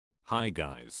Hi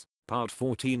guys, part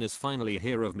 14 is finally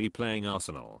here of me playing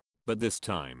Arsenal, but this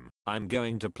time, I'm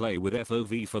going to play with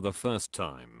FOV for the first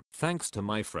time. Thanks to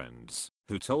my friends,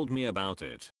 who told me about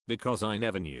it, because I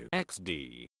never knew.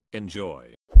 XD.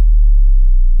 Enjoy.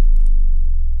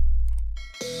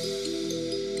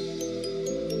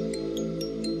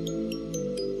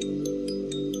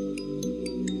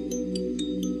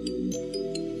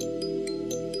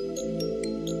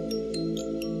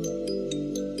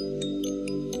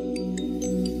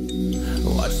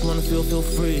 I just wanna feel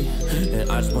free,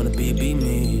 and I just wanna be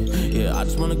me. Yeah, I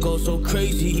just wanna go so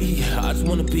crazy. I just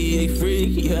wanna be a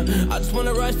freak. Yeah, I just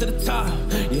wanna rise to the top.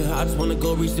 Yeah, I just wanna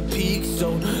go reach the peak.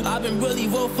 So I've been really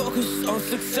well focused on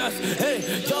success. Hey,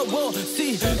 y'all will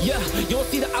see. Yeah, you won't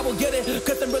see that I will get it.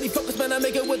 Cause I'm really focused, man. I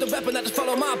make it with the rap and I just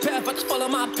follow my path. I just follow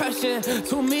my passion.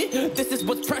 To me, this is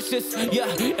what's precious. Yeah,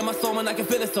 in my soul, man, I can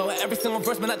feel it. So every single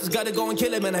verse, man, I just gotta go and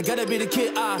kill it, man. I gotta be the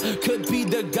kid. I could be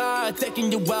the guy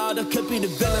taking you wild. I could be the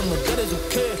villain, but good as a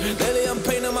kid. Lately I'm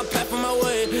painting my path on my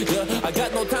way. Yeah, I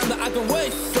got no time that I can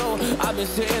waste. So I've been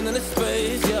sitting in the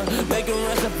space. Yeah, making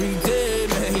rest every day.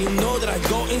 Man, you know that I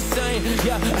go insane.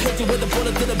 Yeah, I hit you with a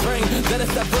bullet to the brain. Let us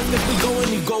stop first, cause we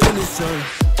going insane.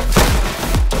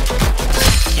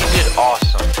 You did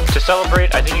awesome. To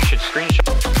celebrate, I think you should screenshot.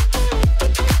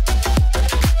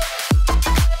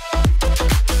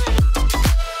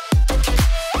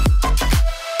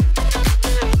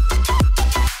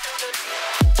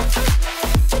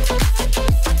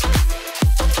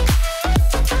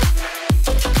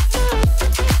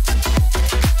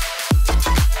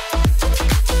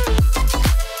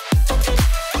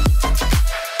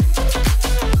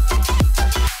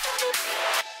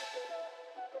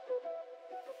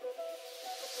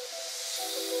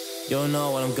 You don't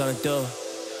know what I'm gonna do.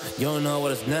 You don't know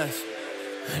what is next.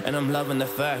 And I'm loving the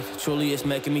fact, truly it's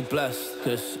making me blessed.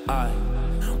 Cause I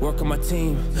work on my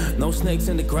team, no snakes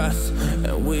in the grass.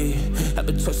 And we have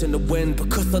been trusting the wind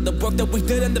because of the work that we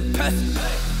did in the past.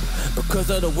 Because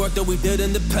of the work that we did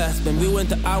in the past. When we went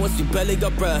to hours, we barely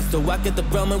got breath. So I get the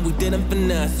realm and we didn't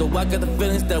finesse. So I got the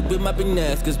feelings that we might be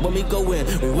next. Cause when we go in,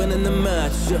 we win in the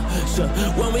match. Sure.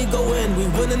 When we go in, we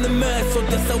win in the match. So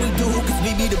that's how we do, cause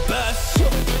we be the best.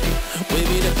 We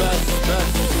be the best.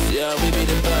 Yeah, we be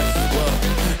the best.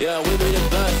 Whoa. Yeah, we be the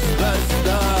best.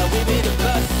 We be the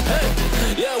best. Hey,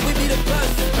 yeah, we be the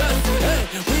best. Hey,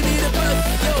 we be the best.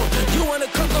 Yo, you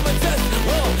wanna come and test?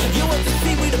 Whoa, you want to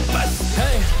see we the best?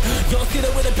 Hey, you don't see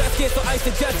that we're the best kid, so I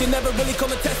suggest you never really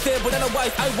come and test it. But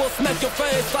otherwise, I will smack your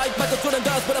face like Michael Jordan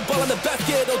does with a ball in the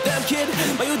basket. Oh damn kid,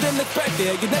 but you didn't expect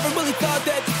it. You never really thought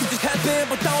that this could just happen.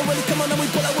 But now really come on and we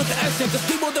pull out with the action. Cause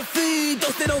people defeat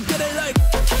those they don't get it like.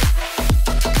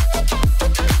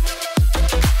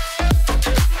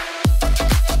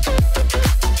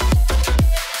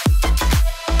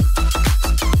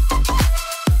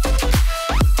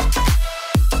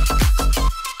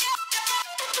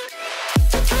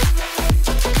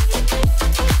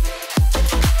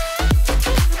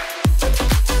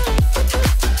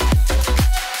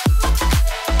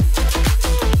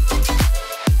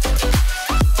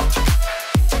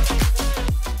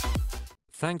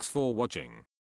 Thanks for watching.